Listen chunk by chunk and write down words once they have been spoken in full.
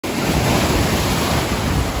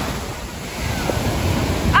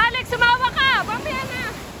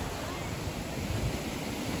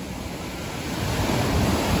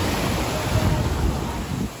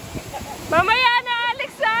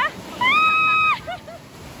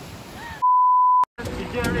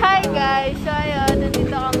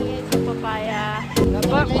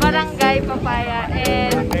Barangay Papaya.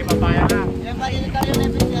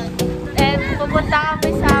 And pupunta kami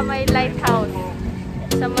sa may Lighthouse.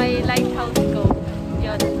 Sa may Lighthouse Cove.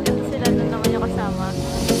 Yun. Ito sila doon naman yung kasama.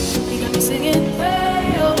 You got me singing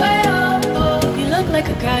way oh, oh. You look like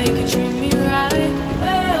a guy who could treat me right.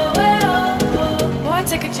 Way oh, oh. Boy,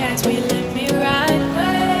 take a chance, will you let me ride?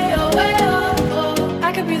 Way oh, oh.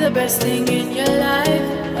 I could be the best thing in your life.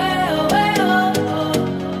 Way oh, oh.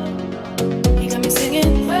 You got me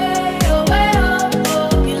singing way oh,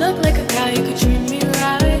 oh. You look like a guy who could treat me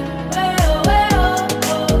right. Way oh.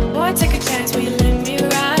 Boy, take a chance, will you let me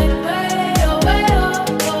ride? Way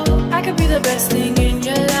oh. I could be the best thing in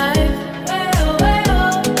your life. Way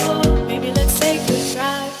oh. Maybe let's take a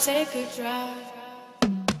drive, take a drive.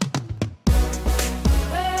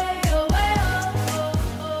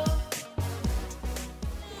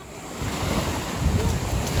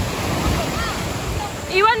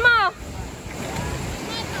 Iwan mo!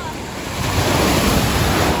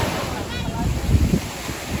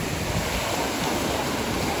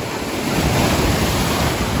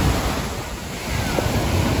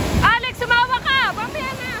 Alex, sumawa ka!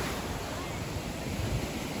 Mamaya na!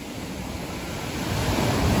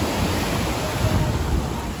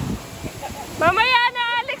 Mamaya na,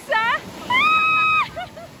 Alex, ha?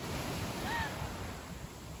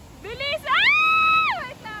 Bilis!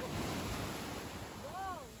 Wait lang!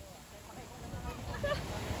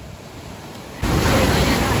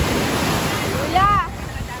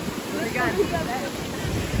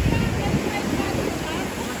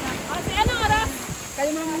 Kasi anong oras?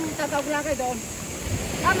 Kayo mang tatawag lang kayo doon.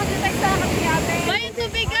 Mag-detect sa akin si ate. May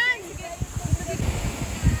tubigan!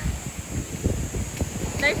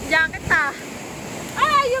 Life jacket ha.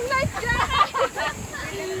 Yung life jacket!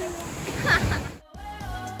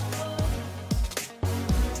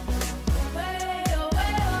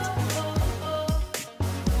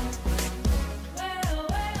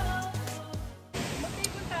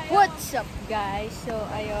 What's up guys? So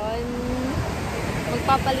ayun,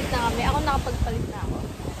 magpapalit na kami. Ako nakapagpalit na ako.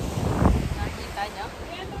 Nakikita nyo?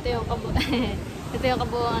 Ito yung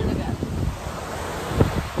kabuuan lugar.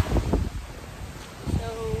 So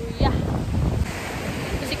yeah.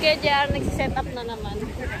 Kasi kaya JR nagsiset up na naman.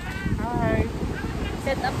 Hi!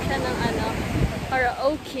 Set up siya ng ano, para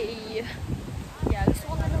okay. Yeah, gusto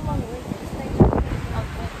ko na naman.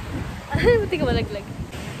 Okay. Buti ka malaglag.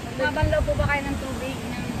 Mabanlaw po ba kayo ng tubig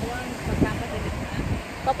ng buwang pagpapalit na?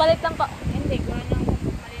 Papalit lang po. Hindi, kung anong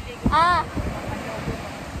maliligo.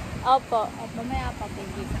 Opo. Mamaya pa,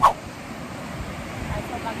 pigil. Ay,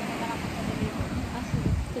 so bago na lang sa maliligo.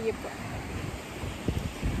 Sige po.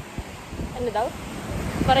 Ano daw?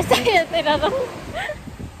 Para sa iyo, tinanong.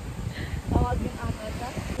 Tawag yung ata.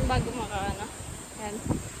 Bago makaano. Yan.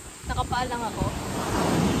 Nakapaalang ako.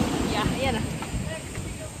 Yeah, ayan na.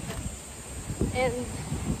 And,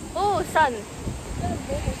 sun.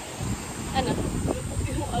 Ano?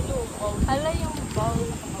 Hala yung bowl.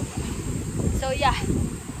 So, yeah.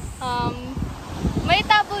 May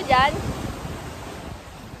tabo dyan.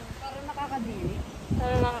 Parang nakakadili.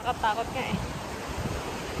 Parang nakakatakot nga eh.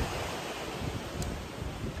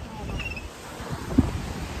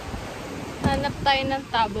 Hanap tayo ng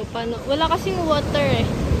tabo. Paano? Wala kasing water eh.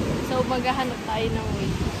 So, maghahanap tayo ng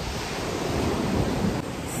way.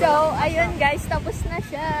 So, ayun guys. Tapos na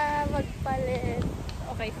siya magpalit.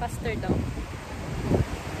 Okay, faster daw.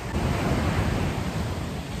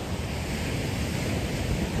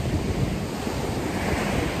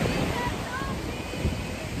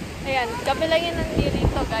 Ayan, kami lang yun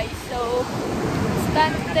nandito guys. So,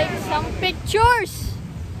 stand take some pictures.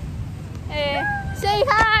 Say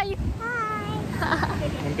hi! Hi!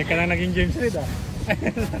 Muntik ka lang naging James Reid ah.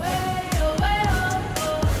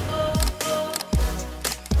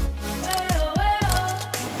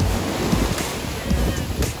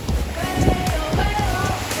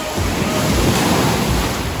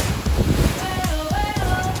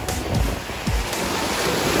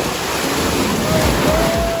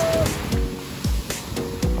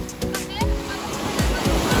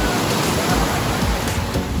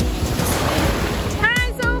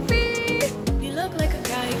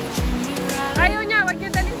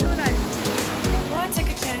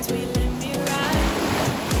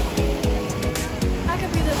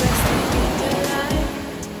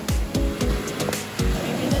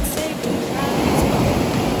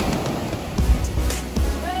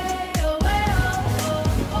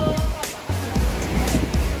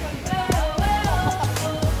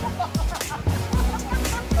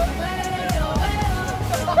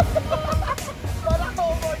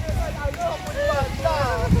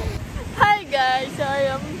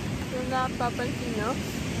 Papansin nyo,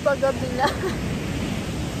 paggabi na.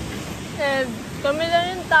 And kami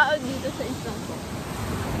lang yung tao dito sa isang ko.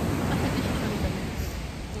 Kasi decision kami.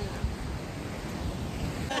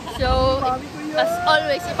 So, as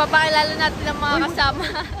always, ipapakilala natin ang mga kasama.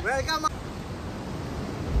 Welcome!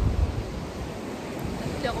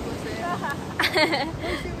 Joke mo sa'yo.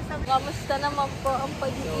 Kamusta naman po ang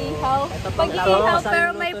pag-iihaw? Pag-iihaw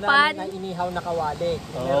pero may pan. Inihaw na kawali.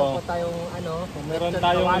 Oo. Meron po tayong Meron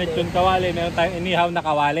tayong lechon kawali, meron tayong inihaw na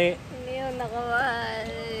kawali. Inihaw na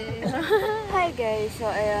kawali. Hi guys, so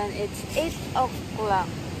ayan, it's 8 o'clock.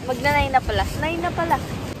 Magna-9 na pala. 9 na pala.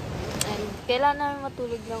 And kailangan namin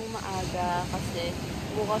matulog ng maaga kasi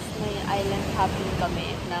bukas may island hopping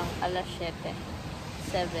kami ng alas 7.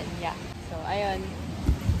 7, yeah. So ayun.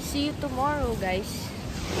 See you tomorrow, guys.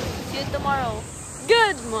 See you tomorrow.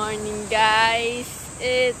 Good morning, guys.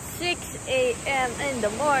 It's 6 a.m. in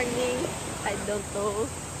the morning. I don't know.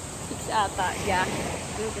 6 ata. Yeah.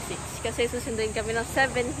 6. Kasi susunduin kami ng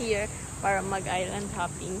 7 here para mag-island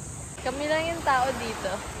hopping. Kami lang yung tao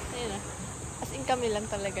dito. Ayun na. As in kami lang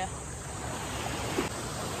talaga.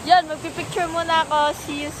 Yan, magpipicture muna ako.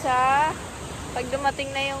 See you sa pag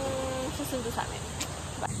dumating na yung susundo sa amin.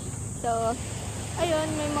 Bye. So, ayun,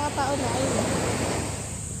 may mga tao na. Ayun.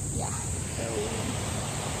 Yeah. So,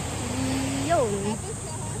 yun.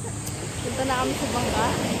 Punta na kami sa bangka.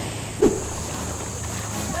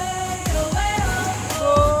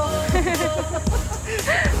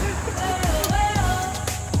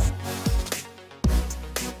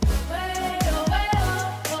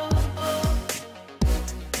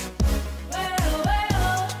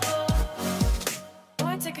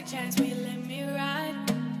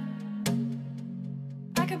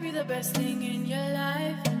 Best thing in your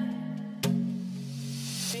life.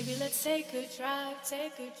 Maybe let's take a drive,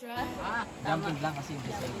 take a drive. jumping lang kasi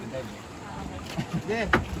hindi sa ikot. Yeah.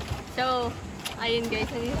 So, ayun guys,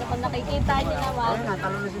 nandito ko nakikita nyo naman.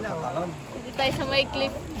 Natalon na sila. Talon. Dito tayo sa may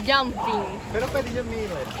cliff jumping. Pero pwede dyan may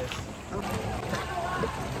reses.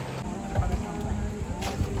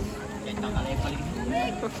 Yan na kalay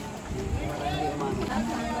paligid.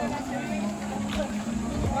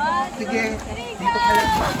 Sige, dito ka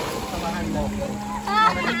lang pa. Samahan mo.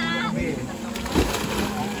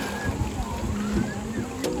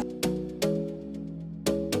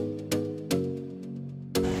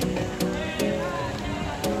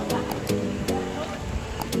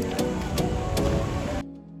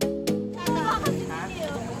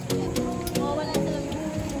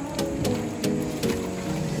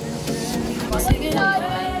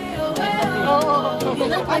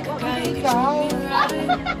 Like a guy, you can treat me right.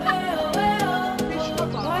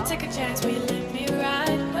 Boy, take a chance, will you let me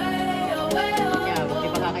ride?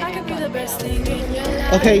 I could be the best thing in your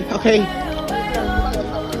life. Okay, okay.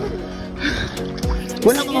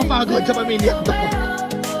 Wala akong mapagod sa pamilya ko.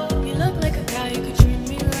 You look like a guy, you can treat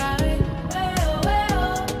me right.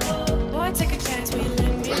 Boy, take a chance, will you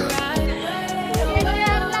let me ride?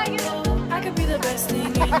 I could be the best thing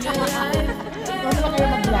in your life.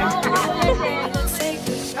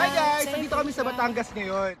 Hi guys! Nandito kami sa Batangas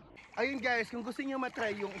ngayon. Ayun guys, kung gusto niyo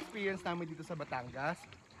matry yung experience namin dito sa Batangas,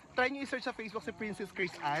 try niyo i-search sa Facebook si Princess Chris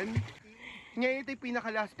Ann. Ngayon ito yung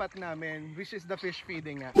pinaka-last spot namin, which is the fish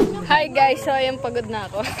feeding nga. Hi guys! So, ayun, pagod na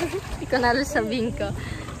ako. Hindi ko na sabihin ko.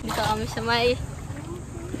 Dito kami sa may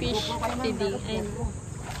fish feeding. Ayun.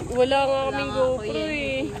 Wala nga kaming GoPro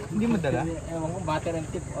eh. Hindi mo dala? Ewan ko, battery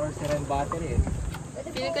tip or sira yung battery eh.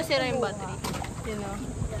 Feeling ko sira yung battery. You know,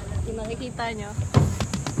 kung nakikita nyo.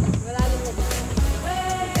 Wala rin na dito.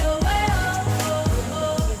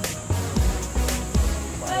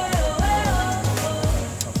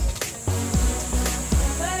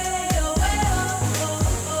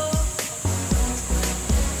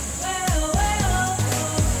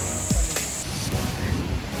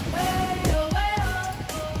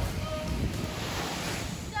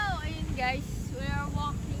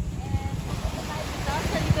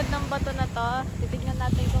 Ng bato na to. Titignan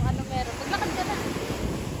natin kung ano meron. Maglakad ka na.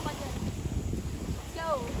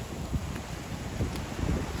 Go!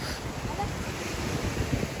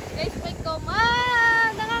 Guys, may koma!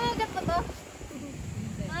 Nangangagat ba to?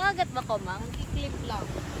 Nangangagat ba koma? Nakiklik lang.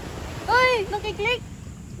 Uy! Nakiklik!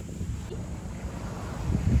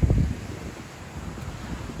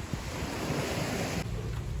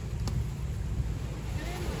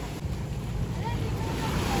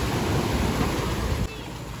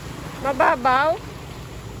 Mababaw.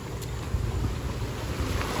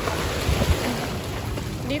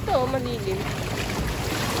 Dito, malilim.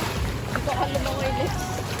 Dito ka lumangilis.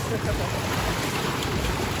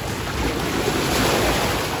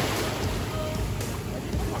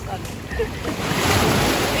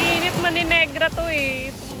 Init man ni Negra to eh.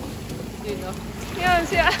 Dito. Yan,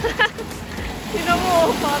 siya. Sino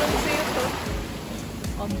mo, parang siya to.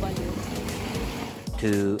 Ang baliw.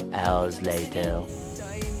 2 hours later. So,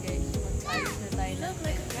 ayun guys, mag-ayos na tayo ng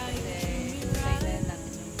tent. Kasi, tayo na lang.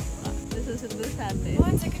 Nasusundo sa atin.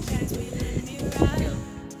 Boy, take a chance, will you let me ride?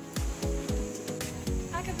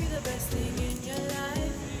 I could be the best thing in your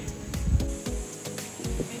life.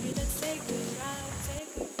 Maybe let's take a ride,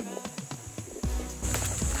 take a ride.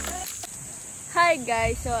 Hi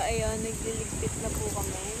guys! So, ayun, nagliligpit na po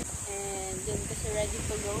kami. And, dyan kasi ready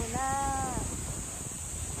to go na.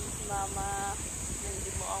 Si Mama.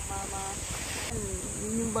 Nandito mo ang Mama.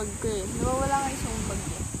 Yun yung bag ko eh. Nawawala nga isang bag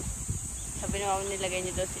eh. Sabi na Mama nilagay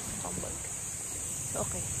niyo daw sa isang bag. So,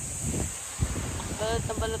 okay. Balot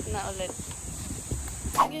na balot na ulit.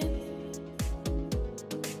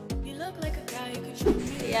 You look like a guy who could treat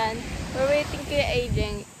me. Ayan. We're waiting kay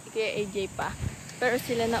AJ pa. Pero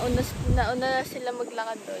sila, nauna na sila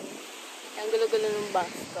maglakad doon. Ang gulo-gulo ng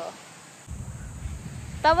bangs ko.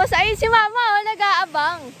 Tapos ayun si Mama, oh,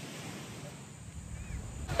 nag-aabang.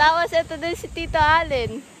 Tapos ito din si Tito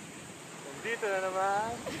Allen. Dito na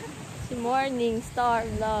naman. Si Morning Star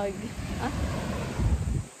Vlog. Ah?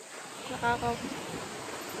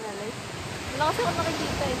 Nalay. Wala kasi ako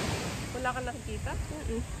nakikita eh. Wala ka nakikita?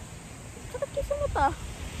 Sakit kasi mata.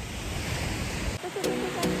 Kasi dito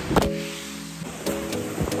sa...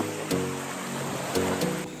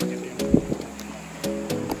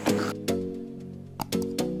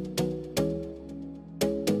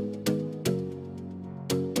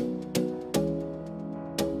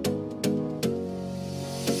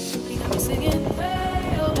 You got me singing,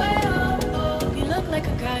 way oh, oh. You look like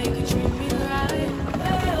a guy who could treat me right.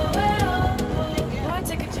 Way oh, oh. Boy,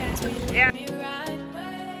 take a chance, will you let me ride?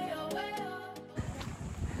 Way oh, oh.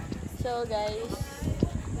 So guys,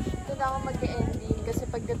 ito na ako mag-ending kasi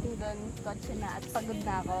pagdating doon, kotse na at pagod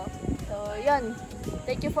na ako. So yun,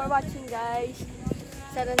 thank you for watching guys.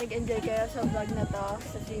 Sana nag-enjoy kayo sa vlog na to,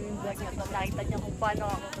 sa swimming vlog na to. Nakita niyo kung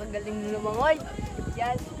paano ako kagaling lumangoy.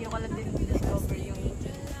 Yan, hindi ko lang din discover yung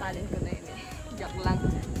talent ko na yun eh. Joke lang.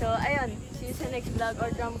 So ayun, see you sa next vlog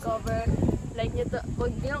or drum cover. Like nyo to,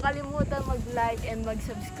 huwag nyo kalimutan mag-like and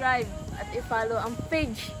mag-subscribe at i-follow ang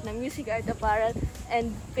page ng Music Art Apparel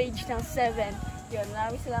and page ng 7. Yun,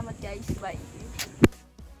 maraming salamat guys. Bye!